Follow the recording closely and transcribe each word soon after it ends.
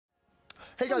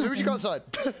Hey guys, we should go outside.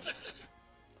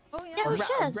 Oh yeah, we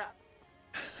should.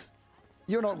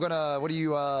 You're not gonna. What do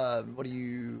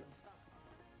you?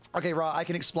 Okay, right. I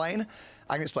can explain.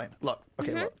 Look.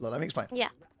 Okay, look. Let me explain. Yeah.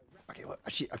 Okay. Look.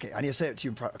 Actually, okay. I need to say it to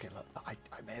you in private. Okay. Look. I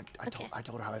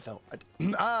told her how I felt.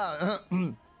 Oh.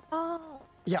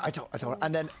 Yeah, I told her,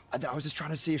 and then I was just trying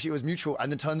to see if she was mutual,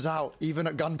 and then turns out even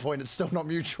at gunpoint, it's still not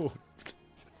mutual.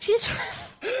 She's.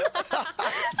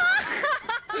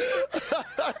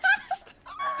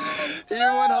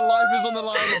 Even when her life is on the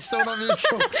line, it's still not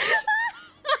mutual.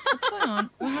 What's going on?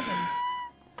 What happened?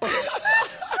 What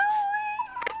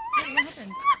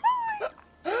happened?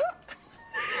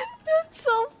 That's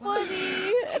so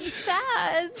funny and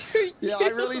sad for you. Yeah, I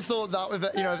really thought that if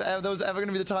there was ever going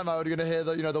to be the time I was going to hear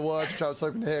the the words which I was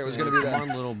hoping to hear, it was going to be there. One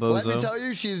little bozo. Let me tell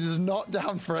you, she is not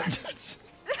down for it.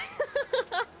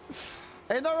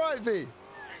 Ain't that right, V?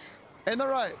 Ain't that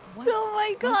right? What? Oh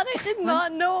my god, I did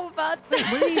not know about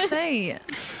that. What did he say?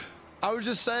 I was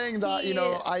just saying that,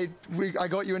 I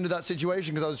got you into that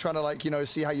situation because I was trying to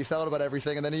see how you felt about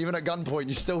everything, and then even at gunpoint,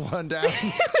 you still weren't down.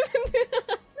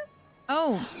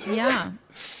 Oh, yeah.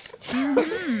 Who would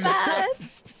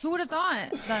have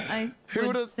thought that I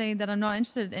would say that I'm not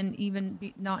interested and even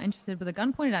be not interested with a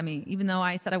gun pointed at me, even though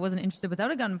I said I wasn't interested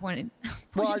without a gun pointed?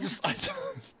 Well, I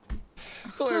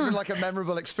thought it would be like a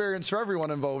memorable experience for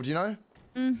everyone involved, Oh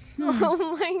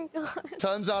my god.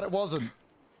 Turns out it wasn't.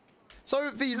 So,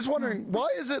 V, just wondering, why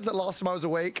is it that last time I was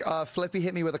awake, Flippy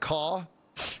hit me with a car?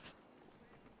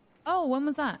 Oh, when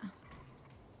was that?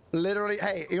 Literally,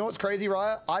 hey, you know what's crazy,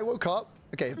 Raya? I woke up.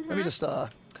 Okay, let me just, I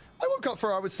woke up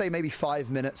for, I would say, maybe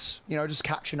 5 minutes, just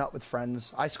catching up with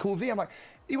friends. I call V, I'm like,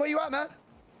 where you at, man?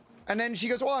 And then she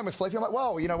goes, well, I'm with Flippy. I'm like,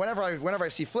 well, whenever I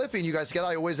see Flippy and you guys together,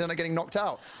 I always end up getting knocked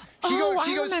out. She goes,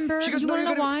 remember. She goes, you no, wanna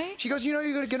you're know gonna, why? She goes,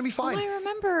 you're gonna be fine. Oh, I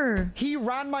remember. He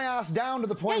ran my ass down to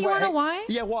the point you where. wanna know why?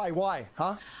 Yeah, why?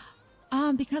 Huh?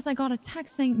 Because I got a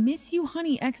text saying, miss you,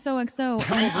 honey, XOXO.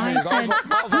 And I said,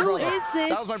 who is this?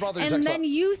 That was my brother. And then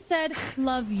you said,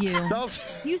 love you.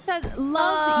 You said, Oh.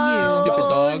 love Stupid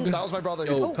dog. That was my brother.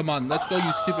 Yo, come on, let's go,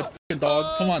 you stupid fucking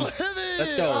dog. Come on, let's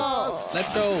go.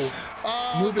 Let's go.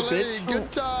 Move it, bitch.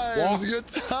 Good times. Walk. Good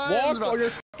times. Walk or you're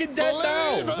fucking dead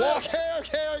now. Walk.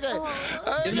 Okay.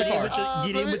 Get in the car.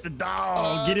 Get in with the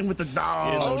dog. Get in with the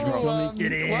dog.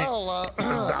 Get in. Well,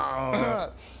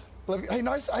 dog. Hey,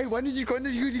 nice. Hey, when did you get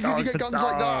guns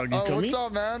like that? Oh, what's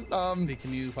up, man? Hey,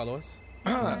 can you follow us?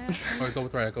 Or go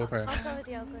with Raya. Go with Raya. I'll go with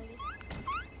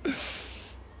you.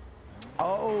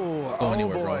 Oh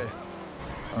anywhere, boy.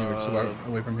 Anywhere, just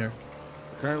away from here.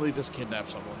 Currently, just kidnap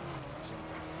someone.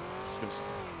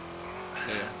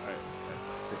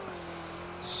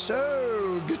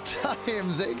 So good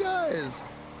times, hey guys.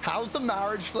 How's the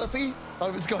marriage, Flippy?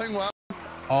 Hope it's going well.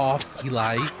 Off,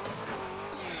 Eli.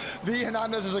 V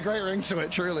Hernandez has a great ring to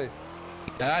it, truly.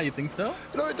 Yeah, you think so?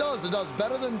 No, it does. It does.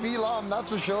 Better than V Lam, that's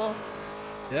for sure.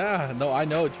 Yeah, no, I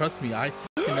know. Trust me, I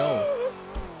fucking know.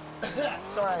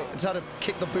 Sorry, I just had to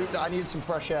kick the boot. I needed some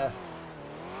fresh air.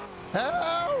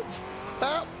 Help!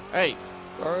 Help! Hey!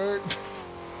 Sorry.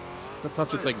 Don't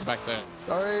touch your things back there.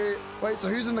 Sorry. Wait, so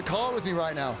who's in the car with me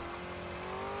right now?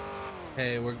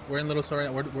 Hey, we're in Little Store.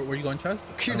 Where are you going, Chess?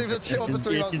 Too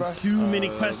many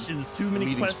questions. Too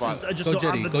many questions. I just go know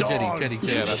Jetty. I'm the Go dog. Jetty.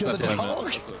 Yeah, You're the that's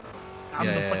dog? I'm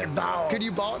the fucking dog. Could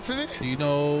you bark for me? Do you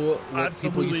know what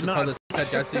Absolutely people used to call the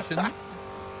gas station?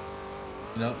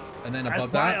 And then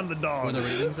above that, I'm the dog. where the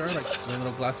railings are, like the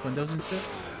little glass windows and shit.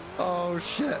 Oh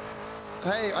shit!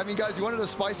 Hey, I mean, guys, you wanted a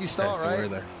spicy start, right? We're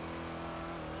there.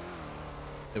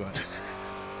 Hey, what?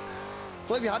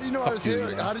 Flippy, how did you know I was here?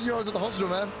 You, how did you know I was at the hospital,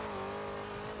 man?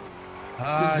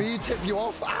 Did V tip you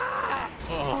off?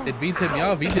 Did V tip me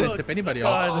off? V didn't tip anybody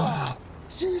off.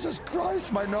 Jesus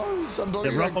Christ, my nose! I'm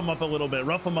Yeah, rough him up a little bit.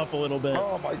 Rough him up a little bit.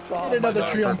 Oh my God! Did another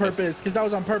tree on purpose, because that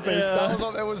was on purpose. Yeah.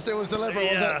 It was deliberate,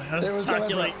 yeah, was it? It was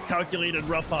calculated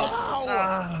rough up.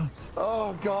 Ow.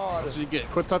 Oh God! That's what you get.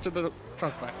 Quit touching the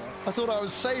trunk back there. I thought I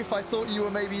was safe. I thought you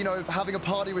were maybe, having a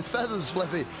party with feathers,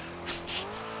 Flippy.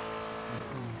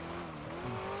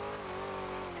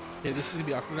 Okay, this is gonna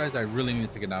be awkward, guys. I really need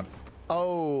to take a nap.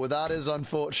 Oh, that is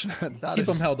unfortunate. Keep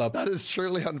them held up. That is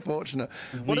truly unfortunate.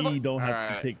 We don't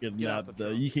have to take a nap,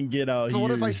 though. You can get out here.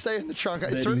 What if I stay in the trunk?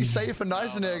 It's really safe and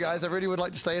nice in here, guys. I really would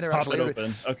like to stay in here. Pop Actually, it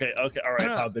open. Okay, all right.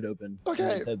 Pop it open.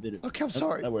 Okay. I'm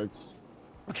sorry. That works.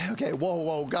 Okay.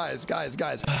 Whoa, guys.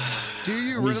 Do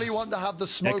you really want to have the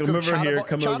smoke come of over here. Chatterbox?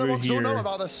 Come over Chatterbox here. will know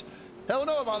about this. He'll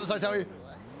know about this, I tell you.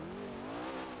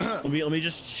 let me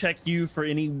just check you for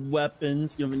any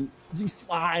weapons. You know, any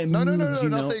fly No, moves, you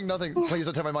know? nothing. Please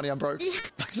don't take my money. I'm broke. Please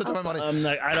don't take my money. I'm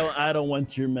like, I don't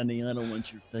want your money. I don't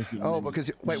want your fucking money. Oh,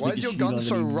 because wait, Just why is your gun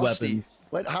so rusty? weapons.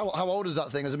 Wait, how old is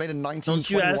that thing? Is it made in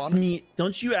 1921?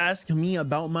 Don't you ask me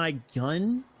about my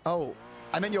gun? Oh,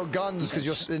 I meant your guns because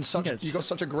you got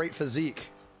such a great physique,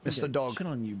 Mr. Dog. Shit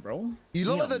on you, bro. You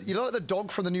look like the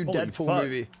dog from the new Holy Deadpool fuck.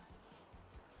 movie.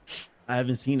 I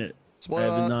haven't seen it.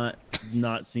 Spoiler. I have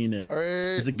not seen it.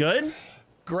 Hey. Is it good?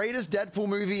 Greatest Deadpool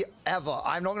movie ever.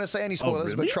 I'm not going to say any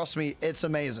spoilers, but really? trust me, it's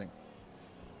amazing.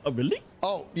 Oh, really?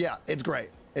 Oh, yeah, it's great.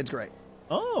 It's great.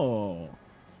 Oh.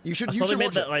 You should I saw they made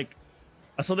watch that it. like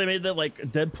I saw they made that like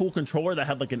Deadpool controller that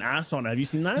had like an ass on it. Have you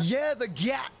seen that? Yeah, the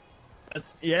Gat.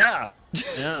 Yeah.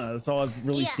 That's all I've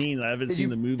really seen. I haven't seen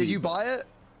the movie. Did you buy it?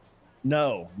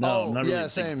 No, Oh, not yeah, really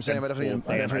same. Deadpool I definitely didn't. I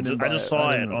fan. definitely didn't I buy just it. saw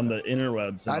I it didn't- on the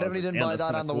interwebs. I definitely didn't buy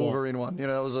that and the Wolverine one. You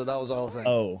know, that was the whole thing.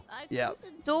 Oh, Yeah.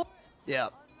 Door. Yeah.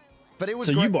 But it was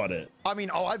so great. you bought it? I mean,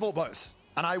 I bought both,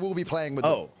 and I will be playing with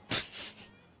them. Oh.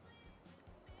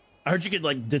 I heard you could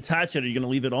like detach it. Are you gonna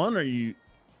leave it on, or are you?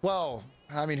 Well,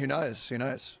 I mean, who knows? Who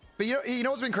knows? But you know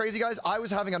what's been crazy, guys? I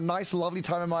was having a nice, lovely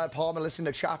time in my apartment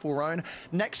listening to Chapel Roan.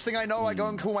 Next thing I know, I go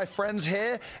and call my friends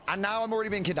here, and now I'm already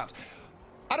being kidnapped.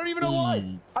 I don't even know why.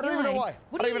 I don't even know why.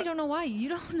 What do you mean you don't know why? You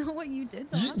don't know what you did,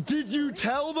 though. Did you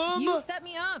tell them? You set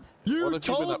me up. You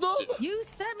told them? You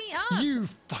set me up. You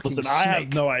fucking Listen, I have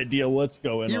snake. no idea what's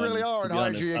going on. You really are to an be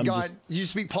honest. Hydra. I'm God, just- you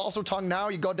speak parcel tongue now,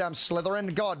 you goddamn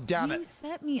Slytherin. God damn You it.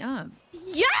 set me up.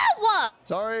 Yeah, what?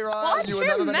 Sorry, Ryan. Watch You were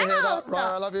your never meant to hear that. mouth.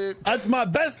 Ryan, I love you. That's my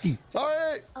bestie.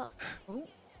 Sorry. Oh.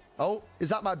 Oh, is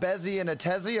that my Bezzy and a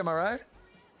Tezzy? Am I right?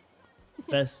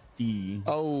 Bestie.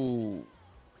 Oh.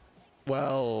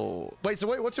 Well. Wait,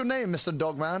 what's your name, Mr.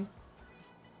 Dogman?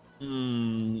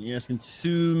 You're asking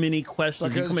too many questions.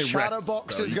 Because you can call me Chatterbox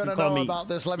Rex, though. is You going can to call know me- about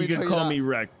this. Let me You tell can you call that. me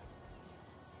Rex.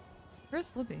 Where's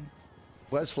Flippy?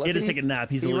 Where's He Flippy? had to take a nap.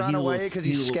 He ran away because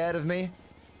he's scared of me.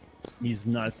 He's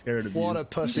not scared of you. What a You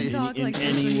pussy. can talk in like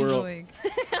any this when world. you're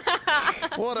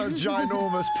What a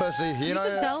ginormous pussy. You know?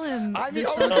 should tell him. I mean, this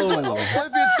oh, stuff.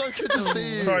 Flippy, it's so good to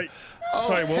see you. Sorry. Oh,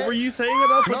 Sorry, what hey. were you saying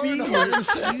about No, Flippy? no, I didn't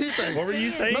say anything. What were you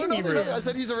saying? No, You were- I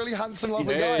said he's a really handsome,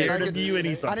 lovely He's guy. scared and I of you and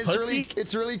he's a and pussy?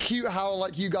 it's really cute how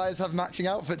like you guys have matching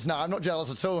outfits now. I'm not jealous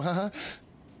at all.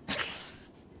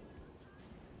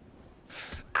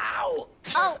 Ow!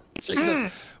 Oh.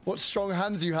 Jesus, what strong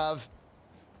hands you have,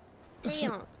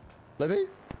 Damn. Libby.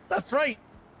 That's right.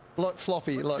 Look,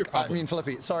 Floppy. your Look, I problem? mean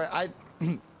Flippy. Sorry,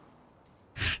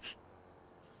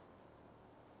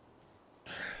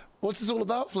 What's this all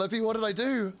about, Flippy? What did I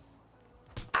do?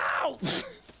 Ow!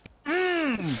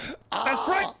 That's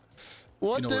right.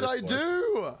 What You know did what I it's for.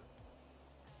 do?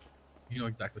 You know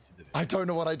exactly what you did. I don't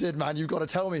know what I did, man. You've got to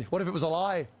tell me. What if it was a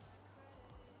lie?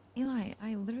 Eli,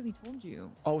 I literally told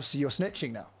you. Oh, so you're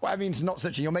snitching now. Well, I mean, it's not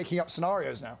snitching. You're making up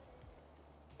scenarios now.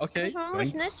 Okay. What's wrong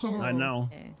with Right. snitching? I know.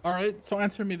 Okay. All right. So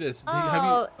answer me this.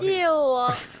 Oh, okay, ew.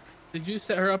 Did you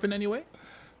set her up in any way?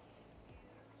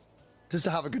 Just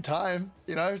to have a good time,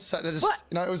 you know? What?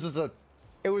 You know,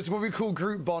 it was what we call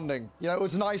group bonding. You know, it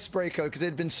was an icebreaker because it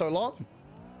had been so long.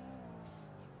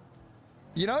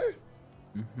 You know?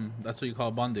 That's what you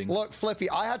call bonding. Look, Flippy,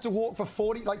 I had to walk for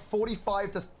 30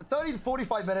 to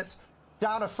 45 minutes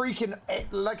down a freaking,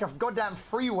 like a goddamn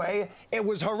freeway. It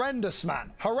was horrendous,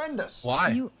 man. Horrendous. Why?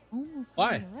 You almost got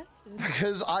Why? me arrested.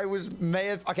 Because I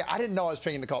okay, I didn't know I was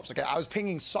pinging the cops, okay? I was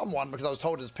pinging someone because I was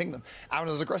told to just ping them. I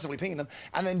was aggressively pinging them.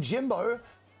 And then Jimbo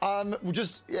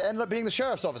just ended up being the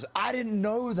sheriff's officer. I didn't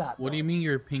know that. What do you mean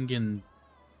you're pinging?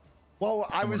 Well,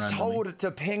 I was Someone randomly. told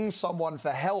to ping someone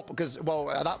for help because, well,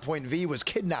 at that point, V was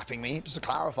kidnapping me, just to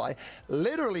clarify,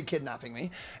 literally kidnapping me.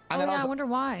 And Oh, then yeah, I I was wonder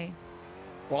why.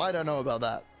 well, I don't know about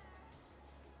that.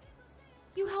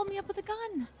 You held me up with a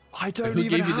gun. I don't Who even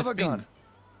gave you have this a gun. ping?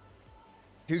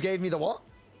 Who gave me the what?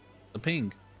 The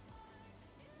ping.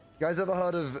 You guys ever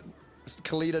heard of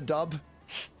Khalida Dub?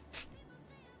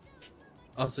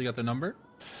 Oh, so you got the number?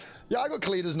 Yeah, I got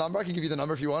Khalida's number. I can give you the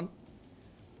number if you want.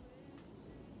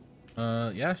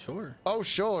 Yeah, sure. Oh,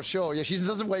 sure. Yeah, she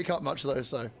doesn't wake up much, though,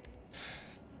 so.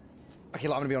 Okay,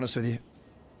 look, I'm gonna be honest with you.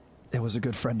 There was a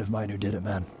good friend of mine who did it,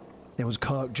 man. It was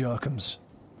Kirk Jerkums.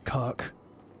 Kirk.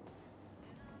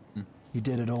 He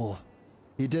did it all.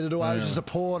 He did it all. I was just a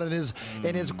pawn in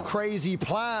his crazy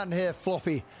plan here,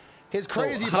 Floppy. His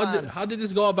crazy So plan. how did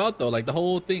this go about though? Like the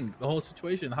whole thing, the whole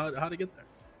situation. How to get there?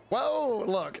 Well,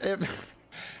 look, it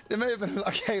may have been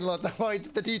okay. Look,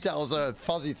 the details are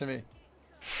fuzzy to me.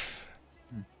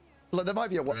 Look, there might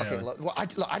be a okay. Really? Look, I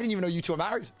didn't even know you two are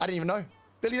married. I didn't even know.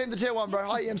 Billy, thank the tier 1, bro.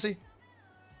 Hi, EMC.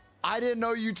 I didn't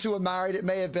know you two were married. It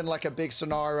may have been like a big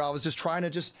scenario. I was just trying to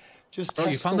just Oh,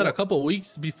 you found out a couple of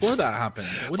weeks before that happened.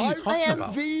 What are you talking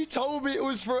about? V told me it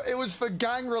was for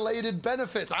gang related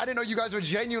benefits. I didn't know you guys were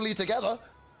genuinely together.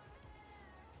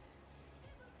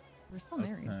 We're still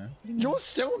married. Okay. What do you mean? You're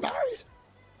still married?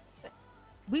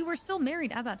 We were still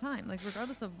married at that time, like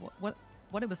regardless of what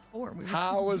it was for. We were How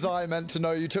still was married. I meant to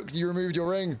know you removed your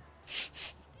ring?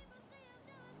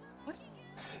 What?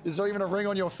 Is there even a ring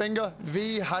on your finger?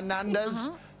 V Hernandez?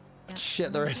 Yeah.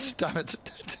 Shit, there is. Damn it.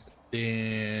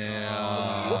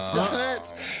 Damn. Damn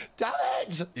it. Damn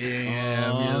it.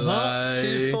 Damn, you lied.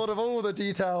 She's thought of all the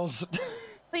details.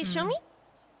 Wait, show me.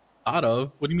 Thought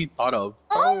of? What do you mean thought of?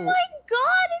 Oh my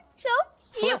god, it's so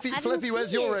cute. Flippy, I didn't Flippy,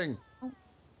 where's see your it. ring?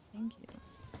 Thank you.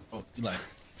 Oh, you lied.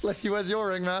 Flippy, where's your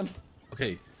ring, man?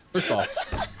 Okay, first off,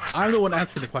 I'm the one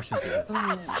asking the questions here.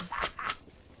 Oh.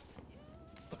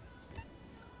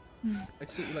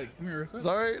 Actually, like, come here real quick.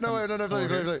 Sorry? No, wait, no, Flippy,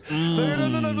 Flippy.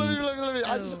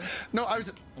 No, I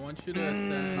want you to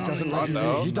stand. He doesn't love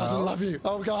you. He doesn't love you.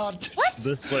 Oh, God.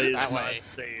 This way is not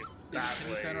safe. That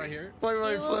Can you stand way. right here? Wait, You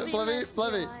will be Flippy, missed,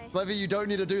 Flippy, Eli. Flippy, you don't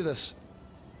need to do this.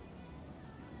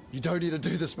 You don't need to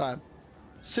do this, man.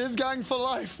 Civ gang for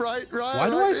life, right? Right? Why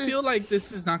do right? I feel like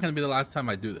this is not going to be the last time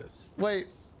I do this? Wait,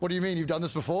 what do you mean? You've done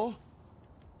this before?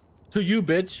 To you,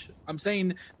 bitch. I'm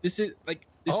saying this is like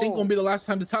this ain't Oh. gonna be the last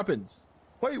time this happens.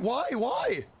 Wait, why?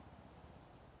 Why?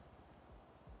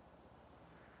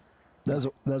 There's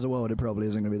a world. It probably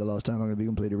isn't going to be the last time. I'm going to be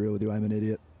completely real with you. I'm an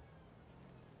idiot.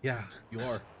 Yeah, you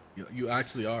are. You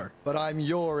actually are. But I'm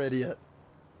your idiot.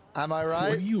 Am I right?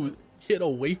 What do you get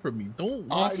away from me? Don't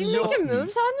walk Is I'm she your- making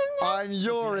moves on him now? I'm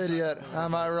your idiot.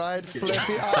 Am I right, Flippy?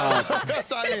 Stop. That's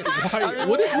what I mean. Why?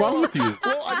 What is wrong with you?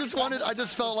 Well, I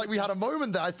just felt like we had a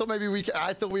moment there. I thought maybe we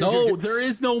were No, gonna there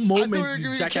is no I thought moment, we were you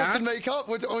going to kiss jackass. and make up.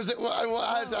 Was it?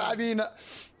 I mean,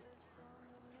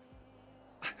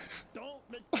 Don't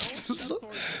step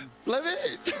towards him.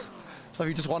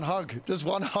 Flippy, just one hug. Just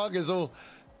one hug is all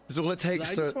it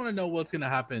takes I to. just want to know what's gonna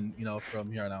happen,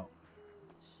 from here on out.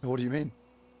 What do you mean?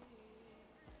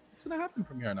 What's gonna happen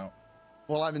from here on out?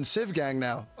 Well, I'm in Civ gang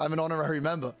now. I'm an honorary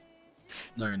member.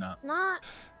 No, you're not. Not.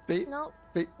 B. Nope.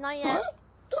 B. Not yet.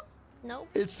 Nope.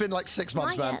 It's been like 6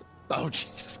 months, Not man. yet. Oh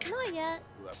Jesus Christ. Not yet.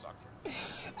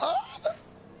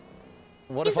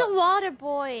 What He's if a water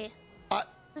boy. I?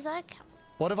 Does that count?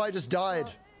 What if I just died?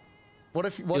 What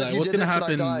if Eli, you what's did gonna this and I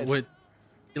happen died? with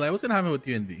Eli? What's gonna happen with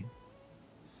you and V?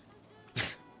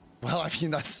 Well, I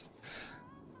mean it's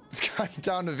kind of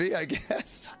down to V, I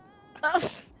guess.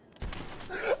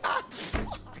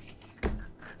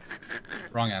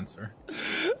 Wrong answer.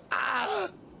 Ah!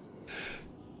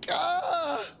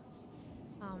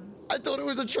 I thought it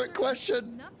was a trick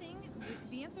question. Nothing.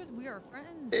 The answer is we are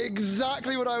friends.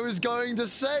 Exactly what I was going to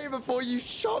say before you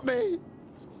shot me.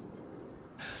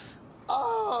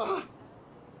 Ah.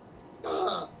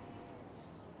 Ah.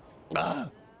 Ah.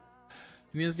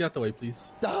 Can you just get out the way, please?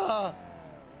 Ah.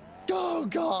 Oh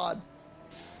God.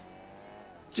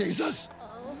 Jesus.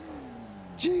 Oh.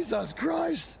 Jesus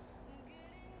Christ.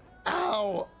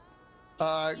 Ow.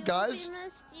 Guys. You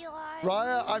missed, Eli.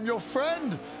 Raya, I'm your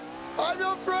friend. I'm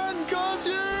your friend, cause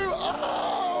you.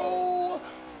 Oh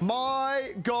my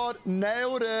God,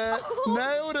 nailed it.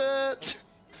 Nailed it.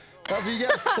 That's what you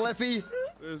get, Flippy.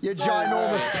 You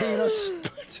ginormous penis.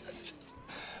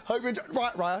 Hope you enjoy.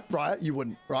 Raya, you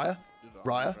wouldn't. Raya,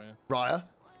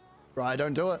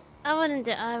 don't do it. I wouldn't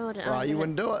do. I wouldn't. Raya, you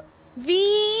wouldn't do it.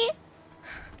 V.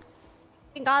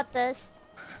 We got this.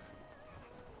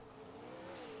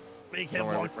 Make him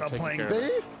walk the plank.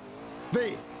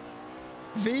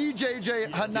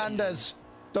 VJJ Hernandez.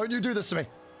 Don't you do this to me.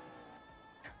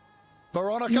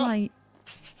 Veronica. Eli,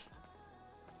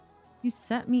 you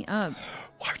set me up.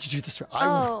 Why would you do this?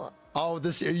 Oh. Oh,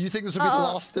 this. You think this will be the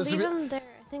last? This will Leave be. him there.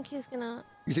 I think he's gonna.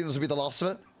 You think this will be the last of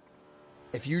it?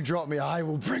 If you drop me, I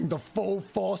will bring the full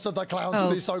force of the clowns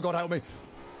with me. So God help me.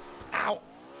 Ow.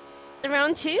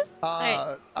 Round two.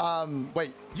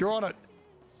 Wait. You're on a.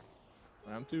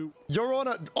 Round two. You're on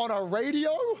a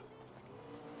radio.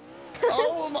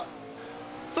 Oh my.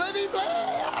 Flippy,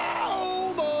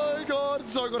 oh my God.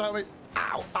 So God help me.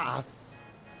 Ow. Ah.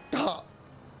 Ah.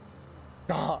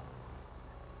 Ah.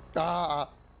 Ah.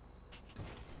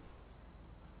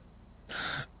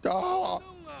 Ah.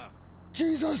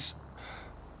 Jesus.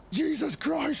 Jesus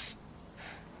Christ.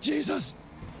 Jesus.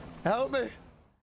 Help me.